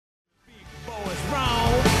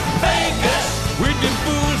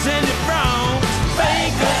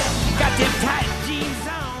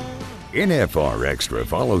NFR Extra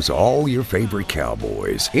follows all your favorite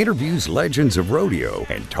cowboys, interviews legends of rodeo,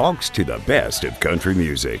 and talks to the best of country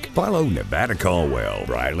music. Follow Nevada Caldwell,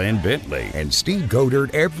 Ryland Bentley, and Steve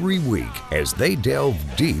Godert every week as they delve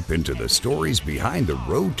deep into the stories behind the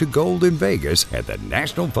road to gold in Vegas at the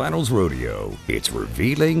National Finals Rodeo. It's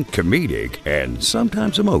revealing, comedic, and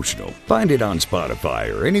sometimes emotional. Find it on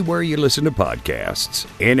Spotify or anywhere you listen to podcasts.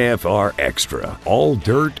 NFR Extra. All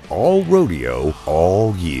dirt, all rodeo,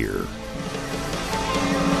 all year.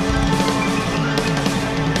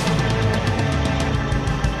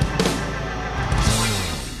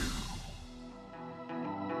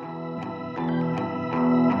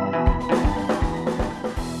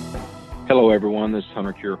 Hello, everyone. This is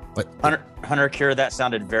Hunter Cure. Hunter Cure, that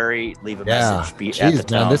sounded very leave a message beat at the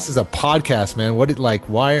tone. Man, this is a podcast, man.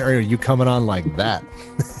 Why are you coming on like that?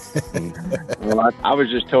 Well, I was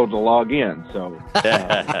just told to log in, so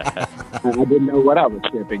I didn't know what I was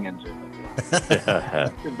stepping into.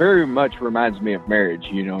 It very much reminds me of marriage.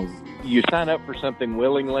 You know, you sign up for something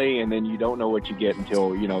willingly, and then you don't know what you get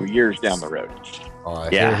until, years down the road. Oh,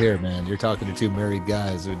 here, man. You're talking to two married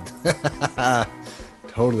guys.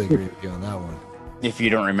 Totally agree with you on that one. If you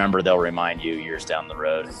don't remember, they'll remind you years down the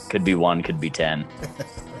road. Could be 1, could be 10.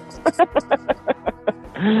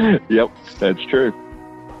 Yep, that's true.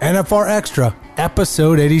 NFR Extra,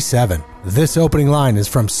 episode 87. This opening line is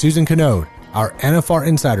from Susan Canode, our NFR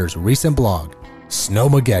Insider's recent blog,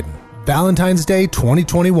 Snowmageddon. Valentine's Day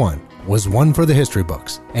 2021 was one for the history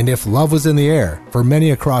books, and if love was in the air, for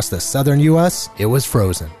many across the southern U.S., it was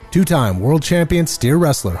frozen. Two-time world champion steer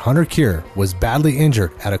wrestler Hunter Cure was badly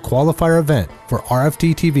injured at a qualifier event for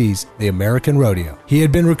RFT TV's The American Rodeo. He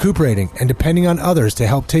had been recuperating and depending on others to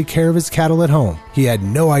help take care of his cattle at home. He had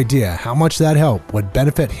no idea how much that help would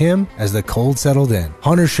benefit him as the cold settled in.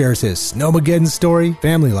 Hunter shares his Snowmageddon story,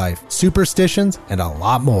 family life, superstitions, and a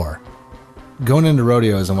lot more. Going into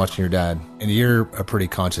rodeos and watching your dad, and you're a pretty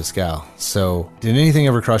conscious gal. So did anything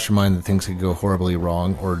ever cross your mind that things could go horribly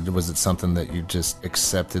wrong? Or was it something that you just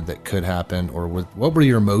accepted that could happen? Or what were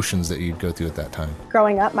your emotions that you'd go through at that time?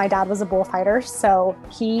 Growing up, my dad was a bullfighter, so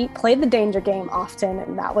he played the danger game often.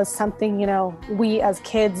 And that was something, we as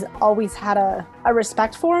kids always had a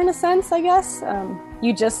respect for, in a sense, I guess.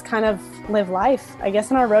 You just kind of live life. I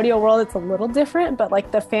guess in our rodeo world, it's a little different, but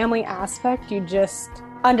like the family aspect, you just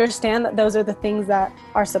understand that those are the things that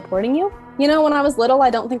are supporting you. When I was little, I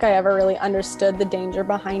don't think I ever really understood the danger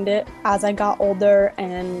behind it. As I got older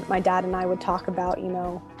and my dad and I would talk about,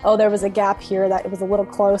 there was a gap here that it was a little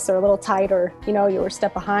close or a little tight, or, you were a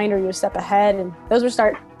step behind or you were a step ahead. And those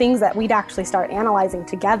were things that we'd actually start analyzing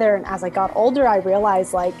together. And as I got older, I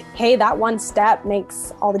realized hey, that one step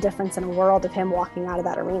makes all the difference in the world of him walking out of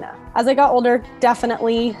that arena. As I got older,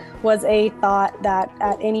 definitely was a thought that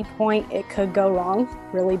at any point it could go wrong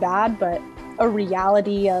really bad, but a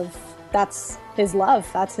reality of that's his love,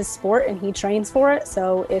 that's his sport, and he trains for it.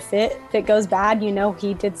 So if it goes bad,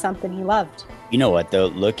 he did something he loved. You know what, though?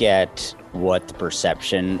 Look at what the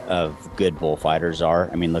perception of good bullfighters are.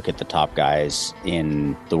 I mean, look at the top guys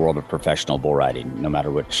in the world of professional bull riding, no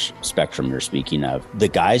matter which spectrum you're speaking of. The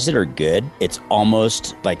guys that are good, it's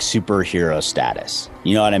almost like superhero status.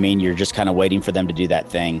 You know what I mean? You're just kind of waiting for them to do that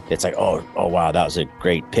thing. It's like, oh, wow, that was a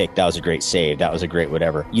great pick. That was a great save. That was a great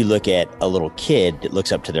whatever. You look at a little kid that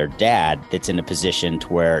looks up to their dad that's in a position to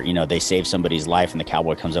where, they save somebody's life and the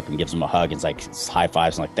cowboy comes up and gives them a hug and it's like high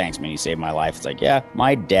fives and like, thanks, man, you saved my life. It's like, yeah,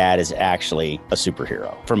 my dad is actually a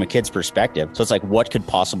superhero from a kid's perspective. So it's like, what could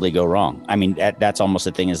possibly go wrong? I mean, that's almost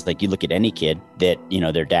the thing is like you look at any kid that,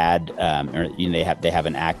 their dad, or they have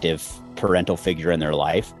an active parental figure in their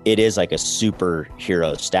life. It is like a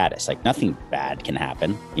superhero status. Like nothing bad can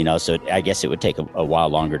happen, so I guess it would take a while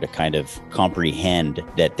longer to kind of comprehend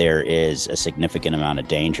that there is a significant amount of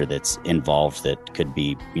danger that's involved that could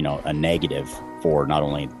be, a negative for not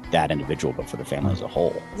only that individual, but for the family as a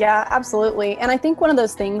whole. Yeah, absolutely. And I think one of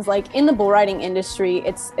those things, like in the bull riding industry,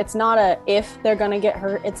 it's not a if they're going to get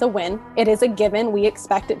hurt, it's a when. It is a given. We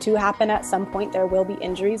expect it to happen at some point. There will be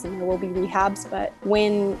injuries and there will be rehabs. But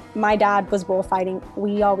when my dad was bullfighting,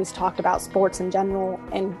 we always talked about sports in general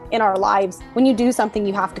and in our lives. When you do something,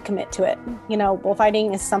 you have to commit to it.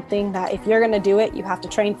 Bullfighting is something that if you're going to do it, you have to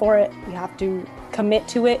train for it. You have to commit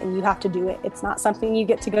to it and you have to do it. It's not something you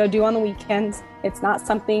get to go do on the weekends. It's not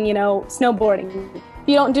something, snowboarding. If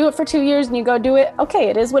you don't do it for 2 years and you go do it, okay,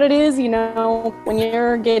 it is what it is. When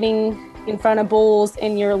you're getting in front of bulls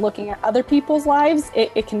and you're looking at other people's lives,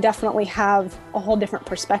 it can definitely have a whole different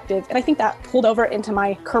perspective. And I think that pulled over into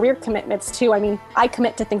my career commitments too. I mean, I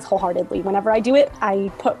commit to things wholeheartedly. Whenever I do it,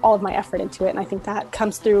 I put all of my effort into it. And I think that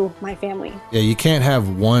comes through my family. Yeah, you can't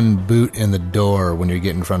have one boot in the door when you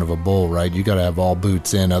get in front of a bull, right? You got to have all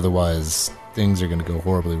boots in. Otherwise, things are going to go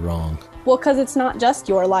horribly wrong. Well, because it's not just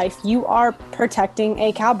your life. You are protecting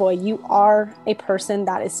a cowboy. You are a person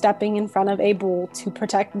that is stepping in front of a bull to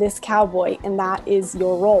protect this cowboy, and that is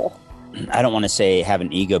your role. I don't want to say have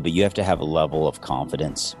an ego, but you have to have a level of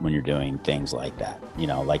confidence when you're doing things like that. You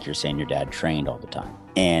know, like you're saying your dad trained all the time.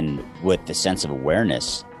 And with the sense of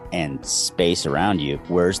awareness and space around you,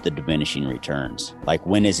 where's the diminishing returns? Like,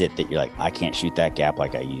 when is it that you're like, I can't shoot that gap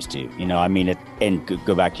like I used to? You know, I mean, and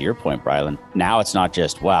go back to your point, Brylan. Now it's not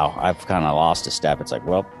just, wow, I've kind of lost a step. It's like,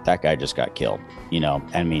 well, that guy just got killed. You know,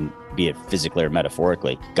 I mean, be it physically or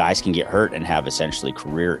metaphorically, guys can get hurt and have essentially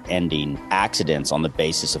career-ending accidents on the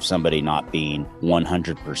basis of somebody not being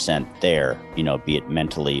 100% there, you know, be it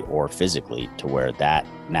mentally or physically, to where that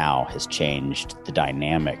now has changed the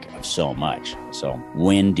dynamic of so much. So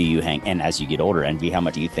when do you hang? And as you get older, Envy, how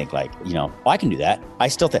much do you think, like, you know, oh, I can do that. I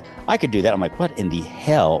still think I could do that. I'm like, what in the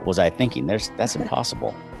hell was I thinking? That's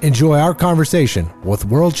impossible. Enjoy our conversation with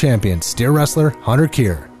world champion steer wrestler Hunter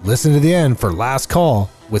Keir. Listen to the end for Last Call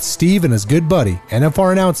with Steve and his good buddy,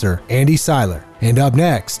 NFR announcer Andy Seiler. And up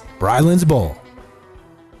next, Brylan's Bull.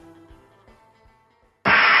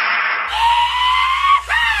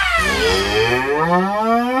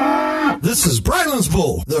 This is Brylan's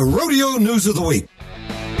Bull, the rodeo news of the week.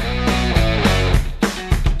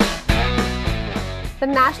 The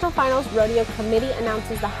National Finals Rodeo Committee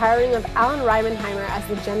announces the hiring of Alan Reimenheimer as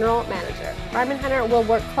the general manager. Reimenheimer will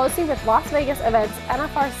work closely with Las Vegas Events,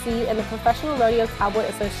 NFRC, and the Professional Rodeo Cowboy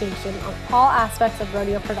Association on all aspects of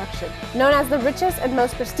rodeo production. Known as the richest and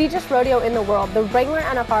most prestigious rodeo in the world, the Wrangler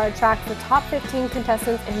NFR attracts the top 15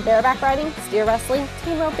 contestants in bareback riding, steer wrestling,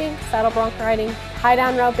 team roping, saddle bronc riding,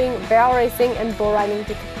 tie-down roping, barrel racing, and bull riding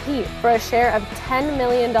to compete for a share of $10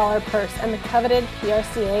 million purse and the coveted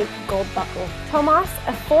PRCA Gold Buckle. Tomas,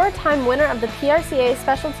 a four-time winner of the PRCA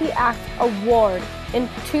Specialty Act Award in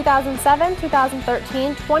 2007,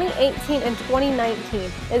 2013, 2018, and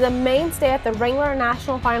 2019, is a mainstay at the Wrangler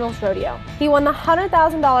National Finals Rodeo. He won the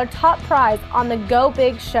 $100,000 top prize on the Go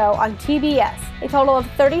Big Show on TBS. A total of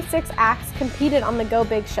 36 acts competed on the Go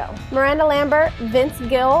Big Show. Miranda Lambert, Vince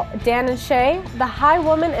Gill, Dan and Shay, The High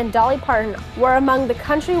Woman, and Dolly Parton were among the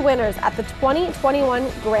country winners at the 2021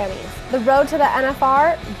 Grammys. The road to the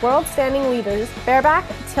NFR World Standing Leaders: bareback,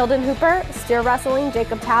 Tilden Hooper; steer wrestling,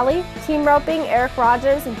 Jacob Talley; team roping, Eric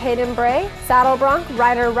Rogers and Peyton Bray; saddle bronc,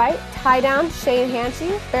 Ryder Wright; tie down, Shane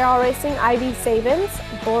Hanchy; barrel racing, Ivy Sabins;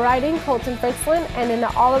 bull riding, Colton Fritzland; and in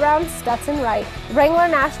the all-around, Stetson Wright. Wrangler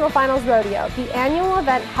National Finals Rodeo, the annual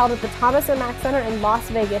event held at the Thomas & Mack Center in Las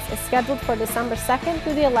Vegas, is scheduled for December 2nd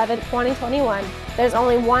through the 11th, 2021. There's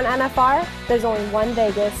only one NFR, there's only one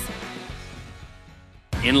Vegas.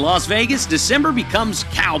 In Las Vegas, December becomes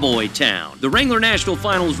Cowboy Town. The Wrangler National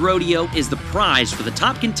Finals Rodeo is the prize for the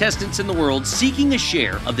top contestants in the world seeking a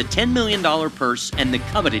share of the $10 million purse and the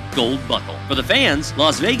coveted gold buckle. For the fans,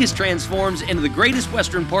 Las Vegas transforms into the greatest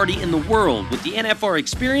Western party in the world with the NFR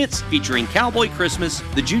Experience featuring Cowboy Christmas,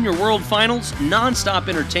 the Junior World Finals, non-stop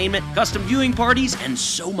entertainment, custom viewing parties, and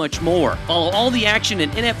so much more. Follow all the action at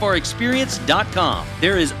NFRExperience.com.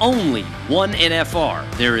 There is only one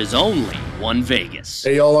NFR. There is only one Vegas.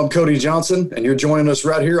 Hey y'all, I'm Cody Johnson, and you're joining us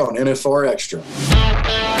right here on NFR Extra.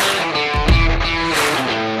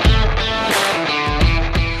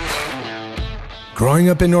 Growing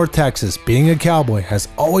up in North Texas, being a cowboy has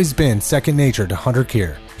always been second nature to Hunter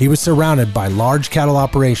Keir. He was surrounded by large cattle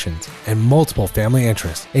operations and multiple family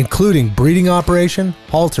interests, including breeding operation,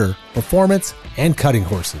 halter, performance, and cutting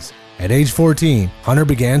horses. At age 14, Hunter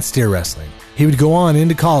began steer wrestling. He would go on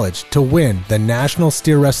into college to win the National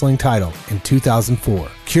Steer Wrestling title in 2004.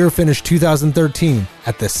 Keir finished 2013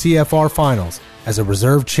 at the CFR Finals as a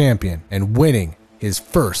reserve champion and winning his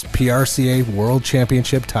first PRCA World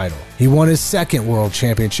Championship title. He won his second World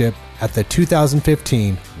Championship at the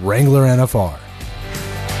 2015 Wrangler NFR.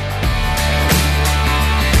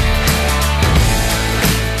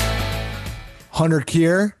 Hunter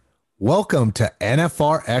Keir, welcome to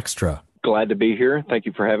NFR Extra. Glad to be here. Thank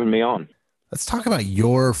you for having me on. Let's talk about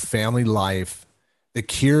your family life, the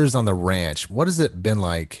Keirs on the ranch. What has it been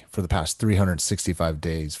like for the past 365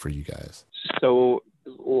 days for you guys? So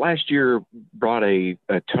last year brought a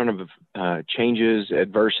ton of changes,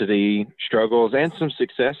 adversity, struggles, and some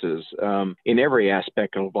successes in every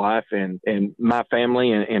aspect of life. And my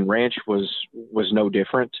family and ranch was no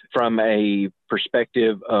different. From a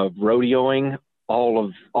perspective of rodeoing,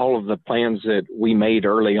 all of the plans that we made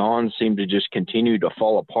early on seemed to just continue to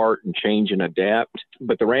fall apart and change and adapt.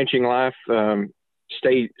 But the ranching life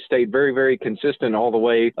stayed very, very consistent all the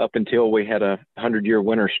way up until we had a 100-year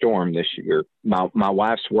winter storm this year. My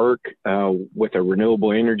wife's work with a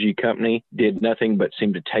renewable energy company did nothing but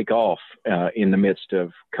seem to take off in the midst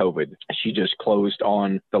of COVID. She just closed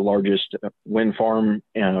on the largest wind farm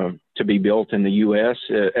to be built in the U.S.,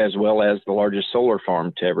 as well as the largest solar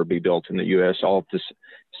farm to ever be built in the U.S., all this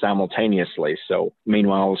simultaneously. So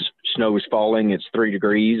meanwhile, snow is falling, it's 3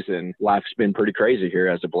 degrees, and life's been pretty crazy here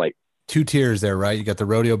as of late. 2 tiers there, right? You got the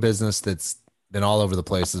rodeo business that's been all over the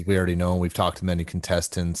place, as we already know. We've talked to many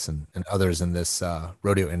contestants and others in this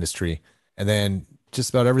rodeo industry. And then just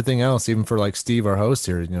about everything else, even for like Steve, our host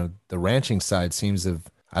here, the ranching side seems to have,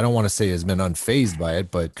 I don't want to say has been unfazed by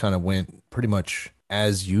it, but kind of went pretty much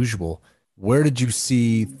as usual. Where did you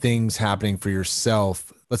see things happening for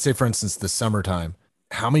yourself? Let's say, for instance, the summertime.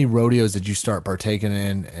 How many rodeos did you start partaking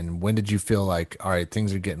in? And when did you feel like, all right,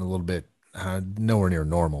 things are getting a little bit nowhere near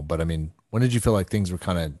normal, but I mean, when did you feel like things were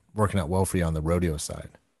kind of working out well for you on the rodeo side?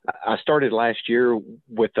 I started last year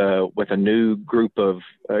with a new group of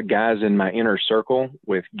guys in my inner circle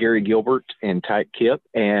with Gary Gilbert and Tyke Kip,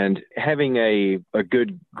 and having a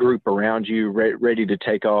good group around you ready to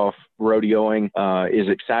take off rodeoing is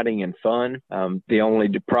exciting and fun. The only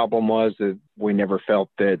problem was that we never felt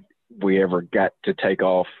that we ever got to take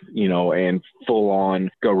off, and full on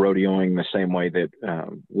go rodeoing the same way that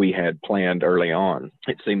we had planned early on.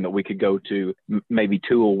 It seemed that we could go to maybe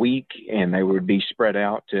 2 a week, and they would be spread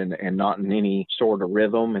out and not in any sort of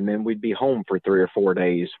rhythm. And then we'd be home for 3 or 4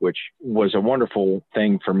 days, which was a wonderful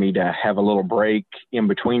thing for me to have a little break in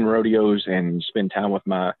between rodeos and spend time with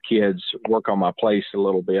my kids, work on my place a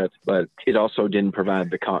little bit. But it also didn't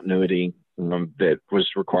provide the continuity that was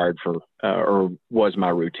required for or was my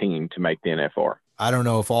routine to make the NFR. I don't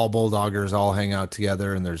know if all bulldoggers all hang out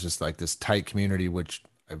together and there's just like this tight community, which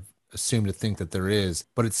I've assumed to think that there is,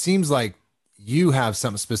 but it seems like you have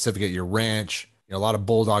something specific at your ranch. A lot of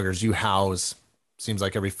bulldoggers you house, seems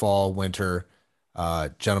like every fall, winter,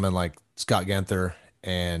 gentlemen like Scott Genther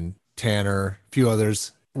and Tanner, a few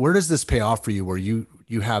others. Where does this pay off for you, where you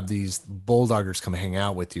have these bulldoggers come hang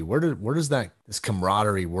out with you? Where does this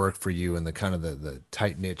camaraderie work for you, and the kind of the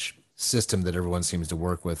tight niche system that everyone seems to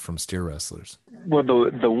work with from steer wrestlers? Well,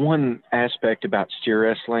 the one aspect about steer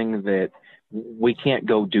wrestling that we can't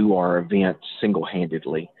go do our event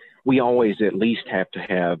single-handedly. We always at least have to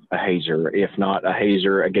have a hazer, if not a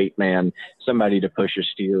hazer, a gate man, somebody to push a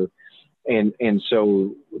steer. And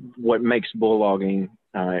so what makes bulldogging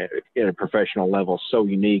at a professional level so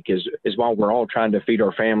unique is while we're all trying to feed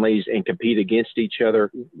our families and compete against each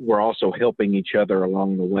other, we're also helping each other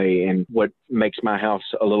along the way. And what makes my house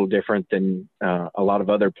a little different than a lot of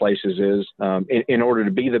other places is in order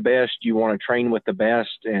to be the best, you want to train with the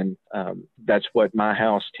best. And that's what my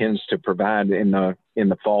house tends to provide in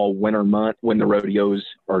the fall, winter month when the rodeos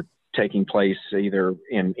are taking place, either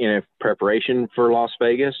in preparation for Las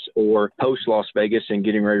Vegas or post Las Vegas and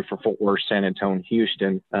getting ready for Fort Worth, San Antonio,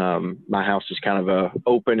 Houston. My house is kind of a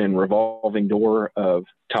open and revolving door of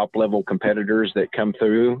top level competitors that come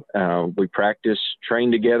through. We practice, train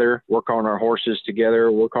together, work on our horses together,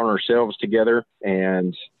 work on ourselves together.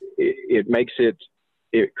 And it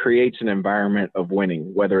creates an environment of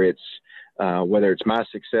winning, whether it's my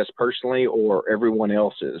success personally or everyone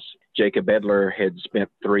else's. Jacob Edler had spent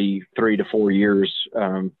 3 to 4 years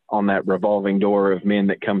on that revolving door of men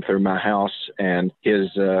that come through my house, and his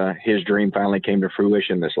dream finally came to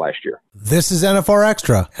fruition this last year. This is NFR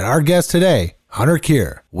Extra, and our guest today, Hunter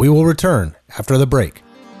Keir. We will return after the break.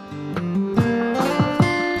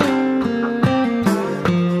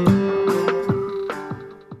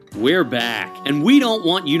 We're back, and we don't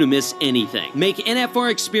want you to miss anything. Make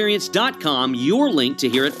NFRExperience.com your link to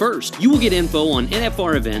hear it first. You will get info on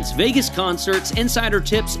NFR events, Vegas concerts, insider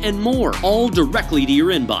tips, and more, all directly to your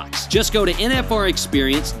inbox. Just go to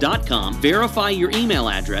NFRExperience.com, verify your email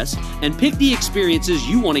address, and pick the experiences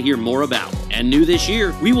you want to hear more about. And new this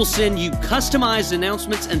year, we will send you customized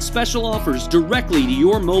announcements and special offers directly to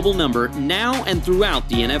your mobile number now and throughout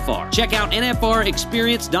the NFR. Check out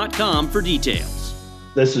NFRExperience.com for details.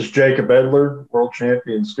 This is Jacob Edler, world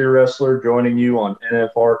champion steer wrestler, joining you on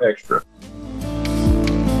NFR Extra.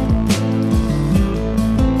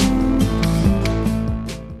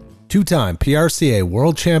 Two-time PRCA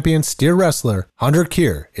world champion steer wrestler Hunter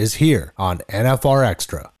Keir is here on NFR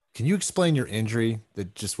Extra. Can you explain your injury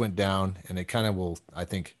that just went down, and it kind of will, I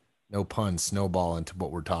think, no pun, snowball into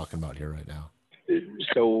what we're talking about here right now?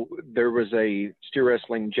 So there was a steer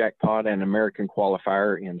wrestling jackpot and American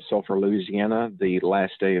qualifier in Sulphur, Louisiana, the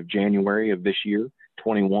last day of January of this year,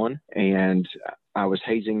 21. And I was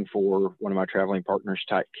hazing for one of my traveling partners,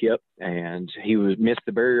 Tyke Kip, and he missed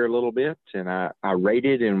the barrier a little bit. And I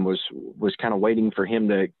rated and was kind of waiting for him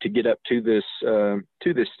to get up to this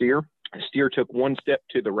steer. The steer took one step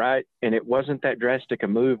to the right, and it wasn't that drastic a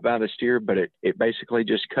move by the steer, but it basically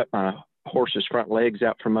just cut my horse's front legs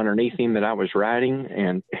out from underneath him that I was riding,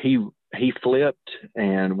 and he flipped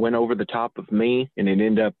and went over the top of me, and it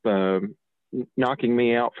ended up knocking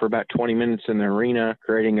me out for about 20 minutes in the arena,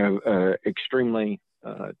 creating a extremely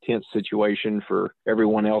tense situation for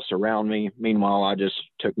everyone else around me. Meanwhile, I just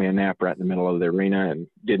took me a nap right in the middle of the arena and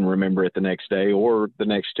didn't remember it the next day or the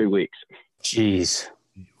next 2 weeks. Jeez.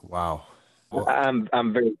 Wow. Well,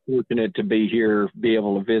 I'm very fortunate to be here, be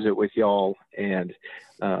able to visit with y'all, and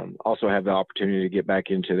also have the opportunity to get back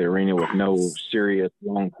into the arena with no serious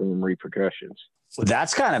long-term repercussions. Well,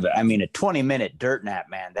 that's kind of, a 20-minute dirt nap,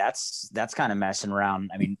 man. That's kind of messing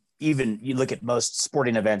around. I mean, even you look at most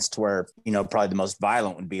sporting events to where, probably the most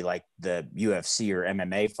violent would be like the UFC or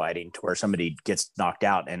MMA fighting, to where somebody gets knocked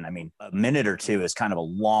out. And a minute or two is kind of a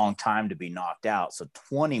long time to be knocked out. So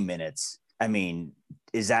 20 minutes,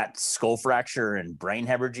 is that skull fracture and brain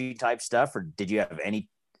hemorrhage type stuff, or did you have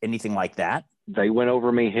anything like that? They went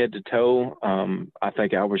over me head to toe. I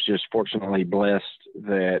think I was just fortunately blessed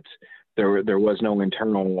that there was no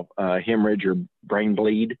internal hemorrhage or brain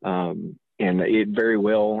bleed. And it very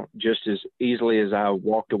well, just as easily as I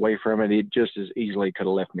walked away from it, it just as easily could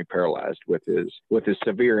have left me paralyzed with as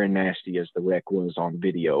severe and nasty as the wreck was on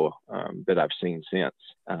video that I've seen since.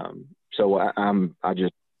 So I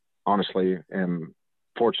just honestly am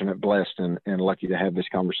fortunate, blessed, and lucky to have this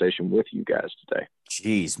conversation with you guys today.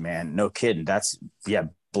 Jeez, man, no kidding. That's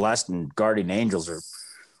blessed, and guardian angels are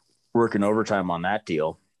working overtime on that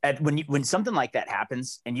deal. When something like that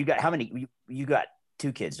happens, and you got how many? You got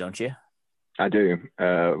 2 kids, don't you? I do.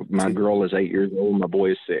 My girl is 8 years old. My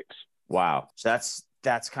boy is 6. Wow. So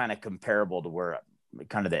that's kind of comparable to where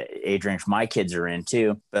kind of the age range my kids are in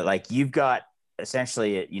too. But like, you've got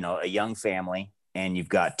essentially a young family, and you've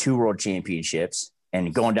got 2 world championships.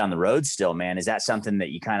 And going down the road still, man, is that something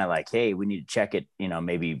that you kind of like, hey, we need to check it,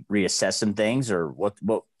 maybe reassess some things? Or what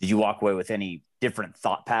did you walk away with any different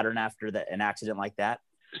thought pattern after an accident like that?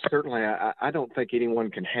 Certainly. I don't think anyone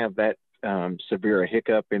can have that severe a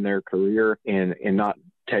hiccup in their career and not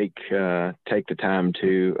take the time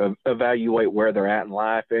to evaluate where they're at in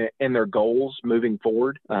life and their goals moving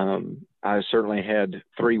forward. I certainly had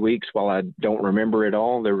 3 weeks. While I don't remember it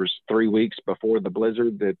all, there was 3 weeks before the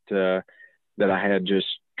blizzard that I had just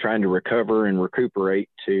trying to recover and recuperate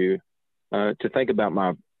to think about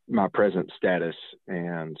my present status.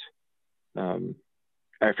 And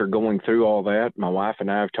after going through all that, my wife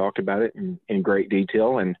and I have talked about it in great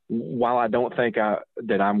detail. And while I don't think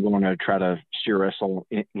that I'm going to try to steer wrestle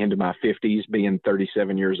into my 50s, being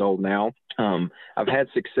 37 years old now, I've had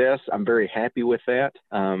success. I'm very happy with that.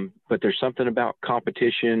 But there's something about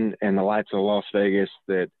competition and the lights of Las Vegas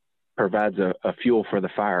that provides a fuel for the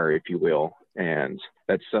fire, if you will. And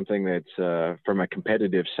that's something that's from a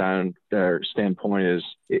competitive standpoint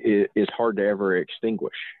is hard to ever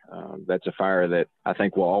extinguish. That's a fire that I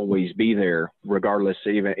think will always be there, regardless,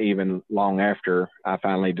 even long after I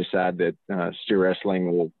finally decide that steer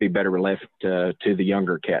wrestling will be better left to the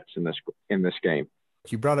younger cats in this game.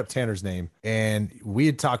 You brought up Tanner's name, and we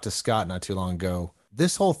had talked to Scott not too long ago.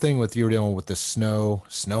 This whole thing with you were dealing with the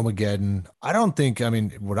Snowmageddon. I don't think,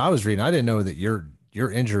 what I was reading, I didn't know that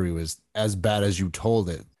your injury was as bad as you told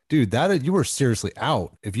it. Dude, you were seriously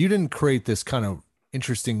out. If you didn't create this kind of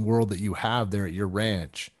interesting world that you have there at your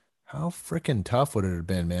ranch, how freaking tough would it have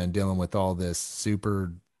been, man, dealing with all this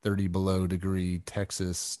super 30 below degree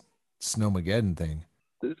Texas Snowmageddon thing?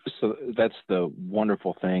 So that's the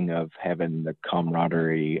wonderful thing of having the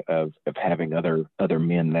camaraderie of having other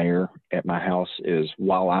men there at my house is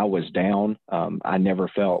while I was down, I never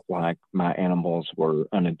felt like my animals were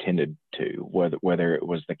unattended to, whether it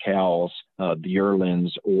was the cows, the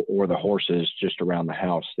yearlings, or the horses just around the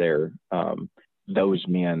house there. Those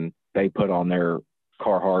men, they put on their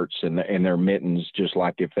Carhartts and their mittens just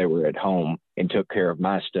like if they were at home and took care of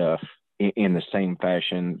my stuff in the same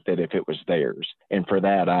fashion that if it was theirs. And for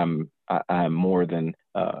that, I'm more than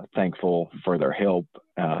thankful for their help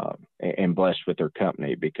and blessed with their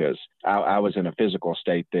company, because I was in a physical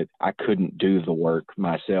state that I couldn't do the work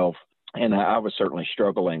myself. And I was certainly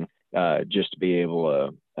struggling just to be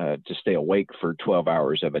able to stay awake for 12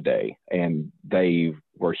 hours of a day. And they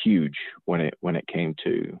were huge when it came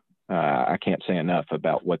to, I can't say enough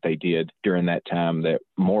about what they did during that time that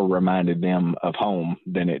more reminded them of home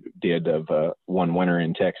than it did of one winter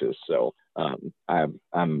in Texas. So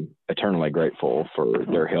I'm eternally grateful for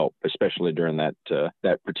their help, especially during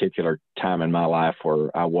that particular time in my life where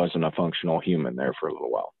I wasn't a functional human there for a little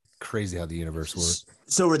while. Crazy how the universe works.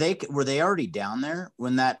 So were they already down there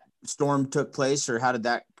when that storm took place, or how did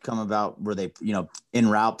that come about? Were they, en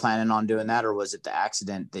route planning on doing that, or was it the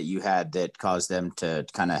accident that you had that caused them to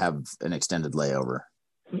kind of have an extended layover?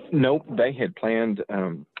 Nope. They had planned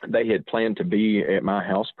to be at my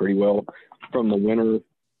house pretty well from the winter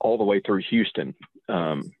all the way through Houston.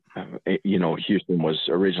 Houston was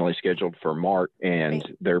originally scheduled for March, and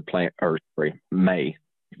May.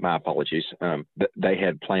 My apologies. They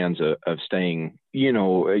had plans of staying,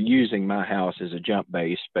 using my house as a jump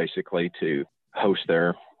base, basically, to host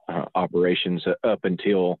their operations up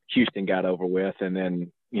until Houston got over with. And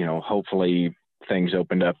then, hopefully things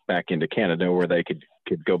opened up back into Canada where they could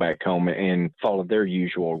go back home and follow their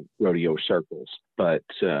usual rodeo circles. But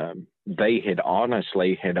they had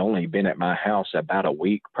only been at my house about a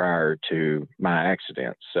week prior to my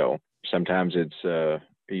accident. So sometimes it's,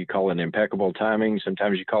 you call it impeccable timing.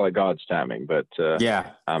 Sometimes you call it God's timing, but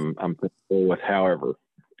I'm comfortable with however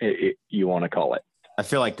you want to call it. I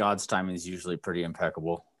feel like God's timing is usually pretty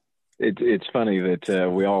impeccable. It's funny that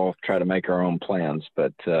we all try to make our own plans,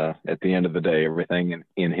 but at the end of the day, everything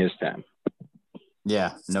in His time.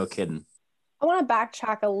 Yeah, no kidding. I want to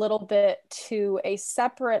backtrack a little bit to a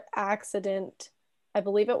separate accident. I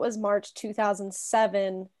believe it was March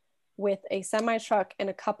 2007. With a semi truck and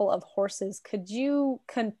a couple of horses. Could you,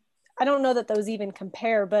 I don't know that those even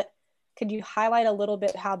compare, but could you highlight a little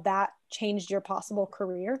bit how that changed your possible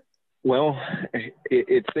career? Well,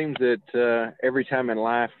 it seems that every time in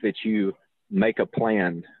life that you make a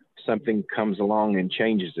plan, something comes along and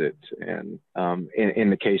changes it. And in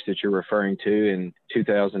the case that you're referring to, in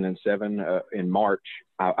 2007, in March,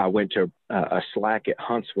 I went to a slack at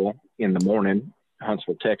Huntsville in the morning,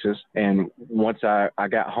 Huntsville, Texas. And once I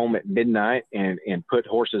got home at midnight and put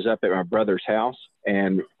horses up at my brother's house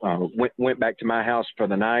and went back to my house for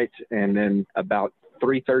the night. And then about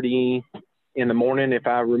 3:30 in the morning, if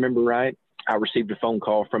I remember right, I received a phone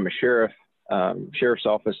call from a sheriff's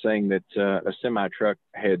office saying that a semi truck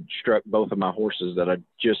had struck both of my horses that I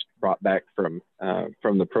just brought back from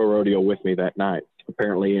the pro rodeo with me that night.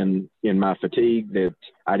 Apparently in my fatigue that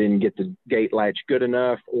I didn't get the gate latch good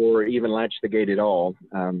enough or even latch the gate at all.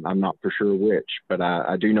 I'm not for sure which, but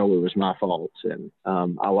I do know it was my fault. And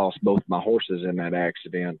I lost both my horses in that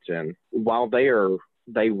accident. And while they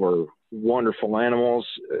were wonderful animals,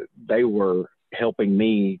 they were helping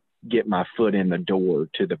me get my foot in the door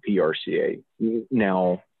to the PRCA.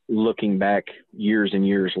 Now, looking back years and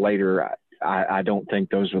years later, I don't think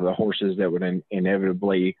those were the horses that would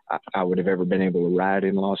inevitably I would have ever been able to ride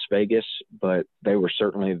in Las Vegas, but they were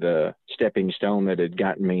certainly the stepping stone that had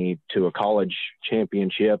gotten me to a college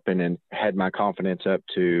championship and then had my confidence up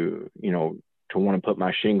to want to put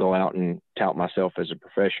my shingle out and tout myself as a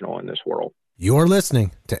professional in this world. You're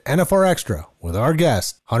listening to NFR Extra with our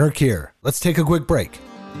guest, Hunter Keir. Let's take a quick break.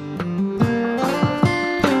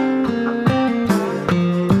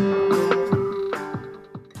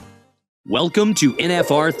 Welcome to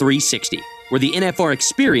NFR 360, where the NFR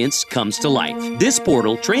experience comes to life. This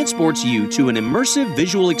portal transports you to an immersive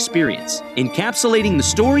visual experience, encapsulating the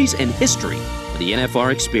stories and history of the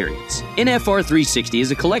NFR experience. NFR 360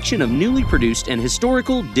 is a collection of newly produced and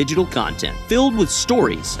historical digital content filled with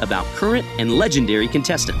stories about current and legendary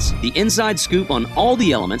contestants, the inside scoop on all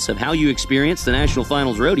the elements of how you experience the National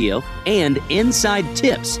Finals Rodeo, and inside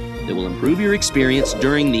tips that will improve your experience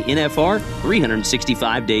during the NFR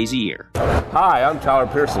 365 days a year. Hi, I'm Tyler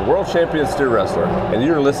Pearson, world champion steer wrestler, and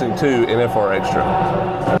you're listening to NFR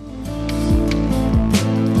Extra.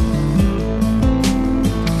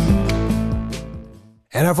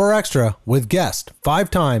 NFR Extra with guest,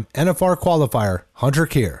 5-time NFR qualifier, Hunter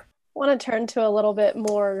Keir. I want to turn to a little bit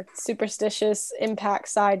more superstitious impact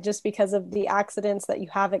side just because of the accidents that you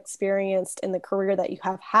have experienced in the career that you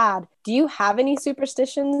have had. Do you have any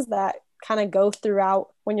superstitions that kind of go throughout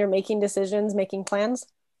when you're making decisions, making plans?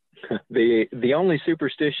 The only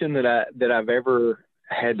superstition that I've ever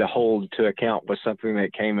had to hold to account was something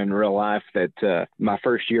that came in real life that my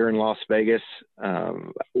first year in Las Vegas,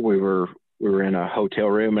 we were we were in a hotel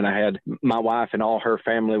room, and I had my wife and all her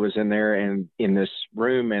family was in there and in this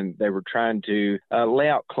room, and they were trying to lay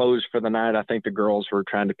out clothes for the night. I think the girls were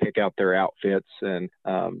trying to pick out their outfits, and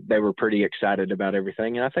they were pretty excited about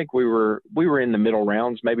everything. And I think we were in the middle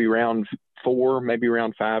rounds, maybe round 4, maybe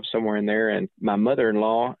round 5, somewhere in there. And my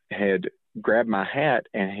mother-in-law had grabbed my hat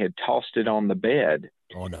and had tossed it on the bed.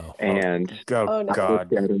 Oh no! And oh no.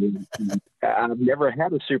 God, I've never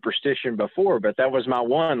had a superstition before, but that was my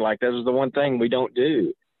one. Like, that was the one thing we don't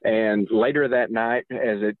do. And later that night,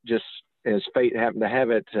 as fate happened to have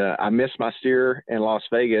it, I missed my steer in Las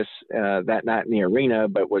Vegas that night in the arena,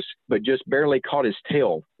 but just barely caught his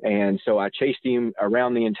tail. And so I chased him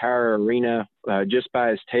around the entire arena just by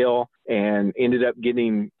his tail, and ended up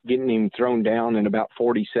getting him thrown down in about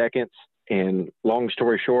 40 seconds. And long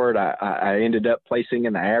story short, I ended up placing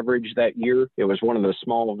in the average that year. It was one of the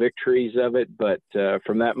small victories of it. But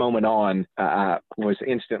from that moment on, I was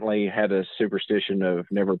instantly had a superstition of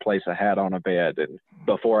never place a hat on a bed. And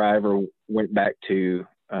before I ever went back to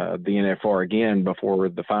the NFR again, before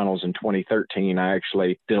the finals in 2013, I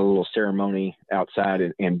actually did a little ceremony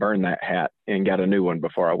outside and burned that hat and got a new one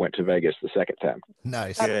before I went to Vegas the second time.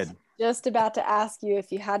 Nice. Good. Just about to ask you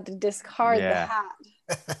if you had to discard the hat.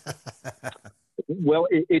 Well,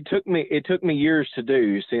 it took me years to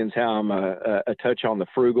do, since how I'm a touch on the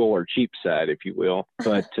frugal or cheap side, if you will.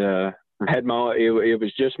 But I had it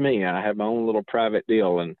was just me. I had my own little private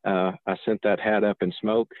deal, and I sent that hat up in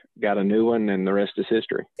smoke, got a new one, and the rest is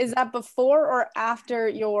history. Is that before or after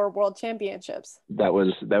your World Championships? That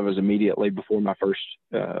was immediately before my first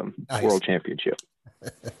World Championship.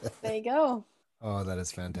 There you go. Oh, that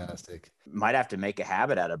is fantastic. Might have to make a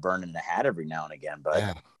habit out of burning the hat every now and again, but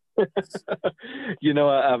Yeah.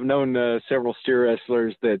 I've known several steer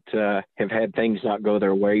wrestlers that have had things not go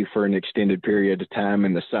their way for an extended period of time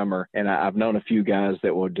in the summer, and I've known a few guys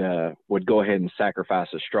that would go ahead and sacrifice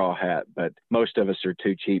a straw hat, but most of us are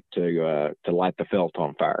too cheap to light the felt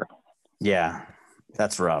on fire. Yeah,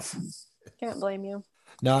 that's rough. Can't blame you.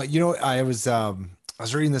 Now, I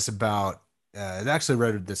was reading this about. I actually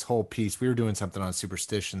read this whole piece. We were doing something on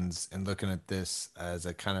superstitions and looking at this as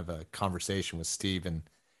a kind of a conversation with Steve and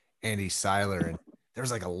Andy Seiler, and there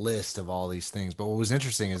was like a list of all these things. But what was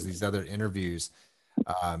interesting is these other interviews.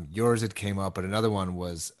 Yours had came up, but another one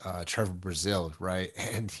was Trevor Brazile, right?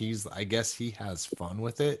 And I guess he has fun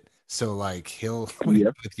with it. So like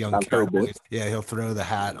with young cowboys, he'll throw the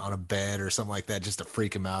hat on a bed or something like that just to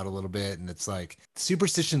freak him out a little bit. And it's like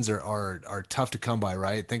superstitions are tough to come by,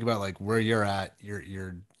 right? Think about like where you're at. You're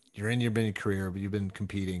in your mini career, but you've been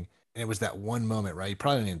competing. And it was that one moment, right? You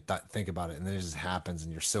probably didn't even think about it, and then it just happens,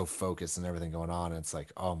 and you're so focused and everything going on, and it's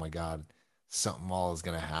like, oh my God, something all is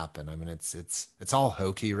going to happen. I mean, it's all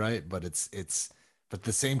hokey, right? But but at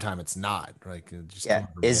the same time, it's not like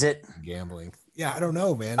Is it gambling? Yeah, I don't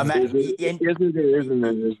know, man. Isn't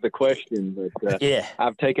is the question, but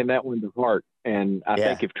I've taken that one to heart, and I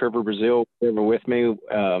think if Trevor Brazile was ever with me,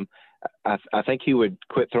 I think he would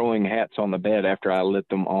quit throwing hats on the bed after I lit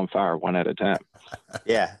them on fire one at a time.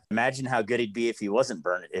 Yeah, imagine how good he'd be if he wasn't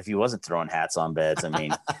throwing hats on beds. I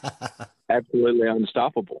mean, absolutely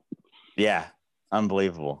unstoppable. Yeah,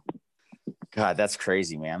 unbelievable. God, that's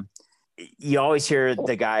crazy, man. You always hear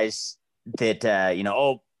the guys that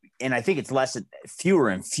and I think it's fewer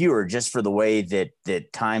and fewer just for the way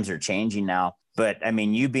that times are changing now. But I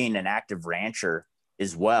mean, you being an active rancher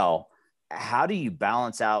as well, how do you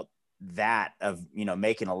balance out that of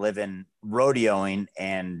making a living rodeoing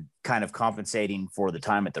and kind of compensating for the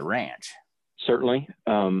time at the ranch? Certainly.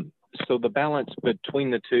 So the balance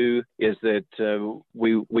between the two is that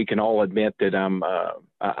we can all admit that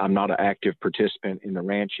I'm not an active participant in the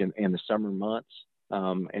ranch in the summer months,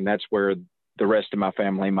 and that's where the rest of my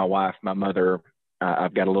family, my wife, my mother,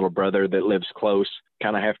 I've got a little brother that lives close,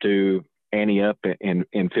 kind of have to ante up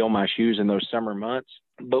and fill my shoes in those summer months.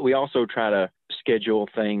 But we also try to schedule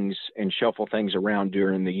things and shuffle things around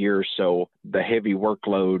during the year, so the heavy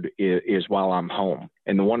workload is while I'm home.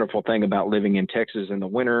 And the wonderful thing about living in Texas in the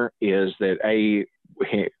winter is that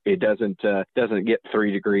it doesn't get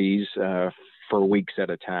 3 degrees for weeks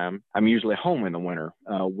at a time. I'm usually home in the winter,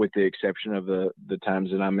 with the exception of the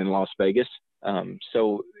times that I'm in Las Vegas.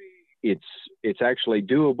 So it's actually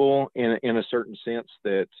doable in a certain sense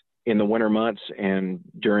that in the winter months and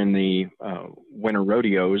during the winter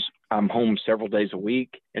rodeos, I'm home several days a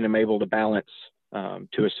week, and I'm able to balance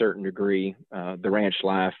to a certain degree the ranch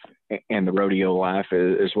life and the rodeo life,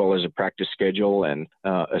 as well as a practice schedule and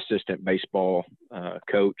assistant baseball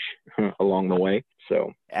coach along the way.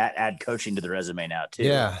 So add coaching to the resume now too.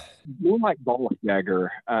 Yeah, more like ball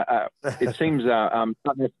jagger. It seems I'm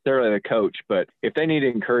not necessarily the coach, but if they need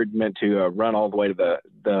encouragement to run all the way to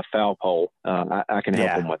the foul pole, I can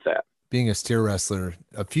help them with that. Being a steer wrestler,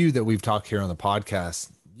 a few that we've talked here on the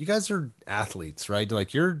podcast, you guys are athletes, right?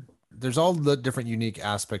 Like there's all the different unique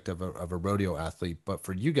aspect of a rodeo athlete, but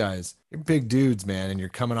for you guys, you're big dudes, man, and you're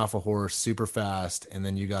coming off a horse super fast, and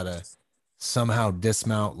then you gotta somehow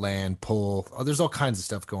dismount, land, pull. Oh, there's all kinds of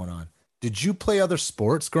stuff going on. Did you play other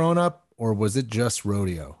sports growing up, or was it just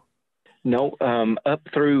rodeo? No, up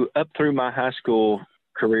through my high school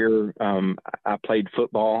career, I played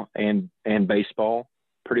football and baseball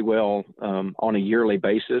pretty well on a yearly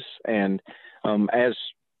basis. And as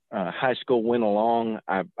high school went along,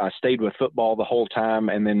 I stayed with football the whole time.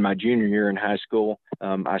 And then my junior year in high school,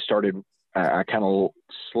 I kind of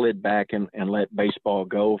slid back and let baseball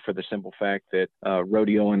go for the simple fact that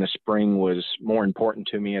rodeo in the spring was more important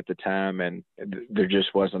to me at the time, and there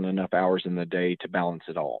just wasn't enough hours in the day to balance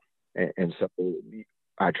it all. And so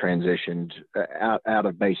I transitioned out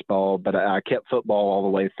of baseball, but I kept football all the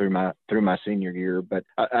way through my senior year. But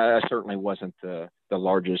I certainly wasn't the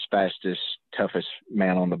largest, fastest, toughest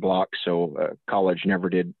man on the block. So college never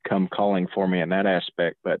did come calling for me in that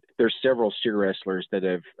aspect. But there's several steer wrestlers that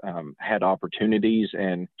have had opportunities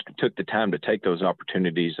and took the time to take those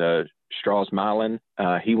opportunities. Strauss Milan,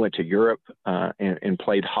 he went to Europe and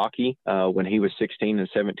played hockey when he was 16 and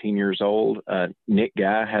 17 years old. Nick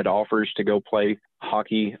Guy had offers to go play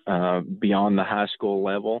hockey beyond the high school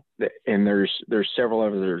level. And there's several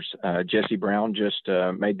others. Jesse Brown just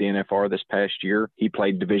made the NFR this past year. He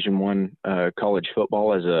played Division I college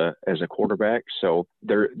football as a quarterback. So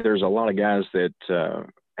there's a lot of guys that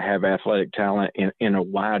have athletic talent in a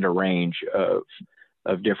wider range of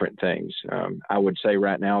different things. I would say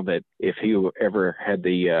right now that if he ever had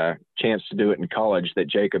the chance to do it in college, that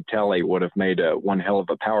Jacob Talley would have made one hell of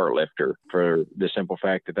a power lifter, for the simple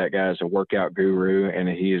fact that guy is a workout guru and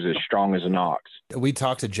he is as strong as an ox. We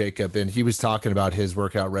talked to Jacob, and he was talking about his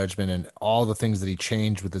workout regimen and all the things that he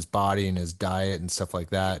changed with his body and his diet and stuff like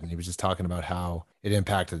that. And he was just talking about how it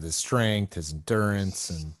impacted his strength, his endurance,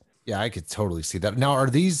 and yeah, I could totally see that. Now, are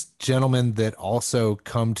these gentlemen that also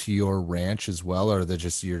come to your ranch as well, or are they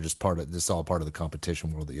you're just part of this, all part of the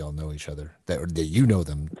competition world that y'all know each other, that you know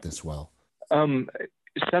them this well?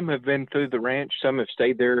 Some have been through the ranch. Some have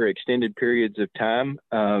stayed there extended periods of time.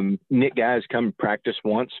 Nick Guy has come practice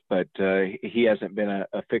once, but he hasn't been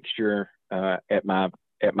a fixture at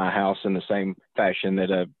my house in the same fashion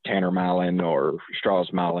that a Tanner Milan or Strauss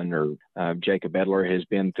Milan or Jacob Edler has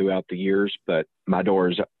been throughout the years. But my door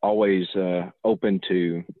is always open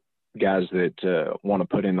to guys that want to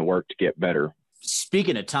put in the work to get better.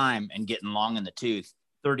 Speaking of time and getting long in the tooth,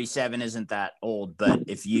 37 isn't that old, but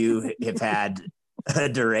if you have had a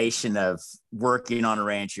duration of working on a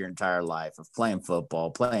ranch your entire life, of playing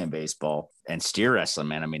football, playing baseball, and steer wrestling,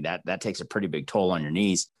 man, I mean, that takes a pretty big toll on your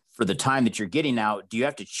knees. For the time that you're getting out, do you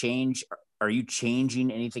have to change? Are you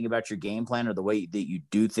changing anything about your game plan or the way that you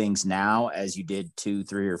do things now as you did 2,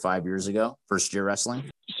 3, or 5 years ago for steer wrestling?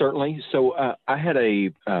 Certainly. So I had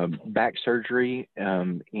a back surgery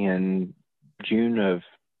in June of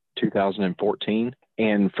 2014.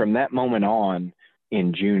 And from that moment on,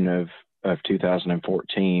 in June of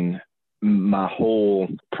 2014, my whole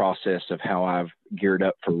process of how I've geared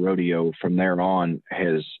up for rodeo from there on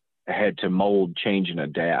has had to mold, change, and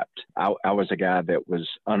adapt. I was a guy that was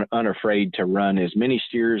unafraid to run as many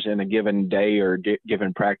steers in a given day or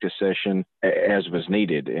given practice session as was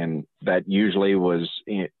needed. And that usually was,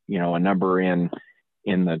 a number in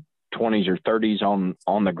the 20s or 30s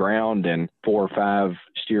on the ground, and 4 or 5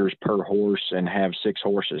 steers per horse, and have 6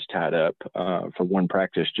 horses tied up for one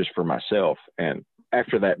practice just for myself. And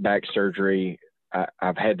after that back surgery,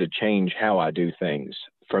 I've had to change how I do things.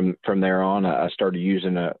 From there on, I started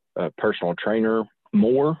using a personal trainer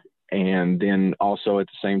more, and then also at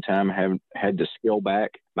the same time have had to scale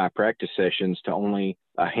back my practice sessions to only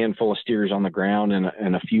a handful of steers on the ground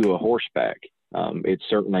and a few a horseback. It's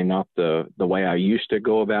certainly not the way I used to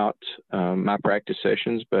go about my practice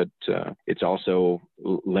sessions, but it's also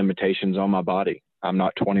limitations on my body. I'm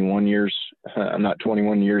not 21 years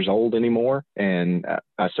old anymore. And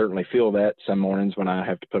I certainly feel that some mornings when I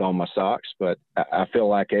have to put on my socks, but I feel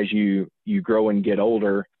like as you grow and get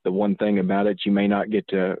older, the one thing about it, you may not get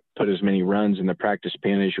to put as many runs in the practice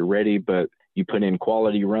pen as you're ready, but you put in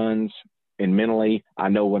quality runs. And mentally, I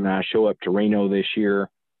know when I show up to Reno this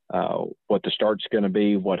year, what the start's going to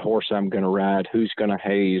be, what horse I'm going to ride, who's going to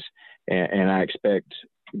haze. And I expect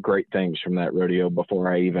great things from that rodeo before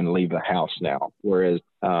I even leave the house now. Whereas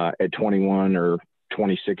at 21 or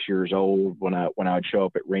 26 years old when I would show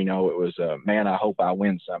up at Reno. It was, man, I hope I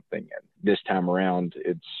win something. And this time around,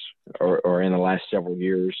 or in the last several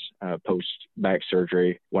years, post back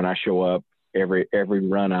surgery, when I show up, every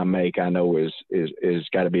run I make, I know is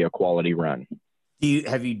got to be a quality run.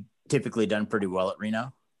 Have you typically done pretty well at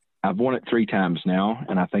Reno? I've won it 3 times now,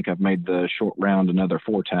 and I think I've made the short round another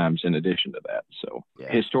 4 times in addition to that. So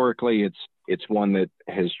historically, it's one that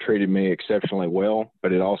has treated me exceptionally well,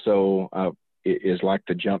 but it also it is like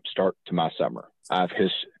the jump start to my summer. I've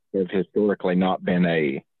historically not been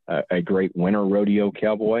a great winter rodeo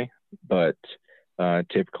cowboy, but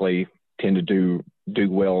typically tend to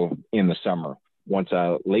do well in the summer. Once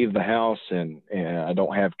I leave the house and I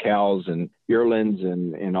don't have cows and yearlings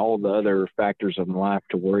and all the other factors of life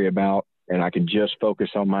to worry about, and I can just focus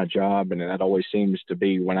on my job. And that always seems to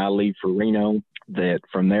be when I leave for Reno, that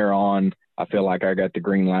from there on, I feel like I got the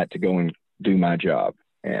green light to go and do my job.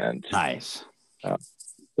 And nice. So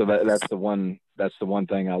that's the one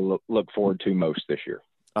thing I look forward to most this year.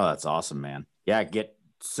 Oh, that's awesome, man. Yeah. Get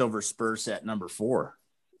Silver Spur set number 4.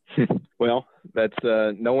 Well, that's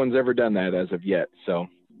no one's ever done that as of yet, so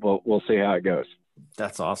we'll see how it goes.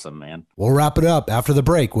 That's awesome, man. We'll wrap it up after the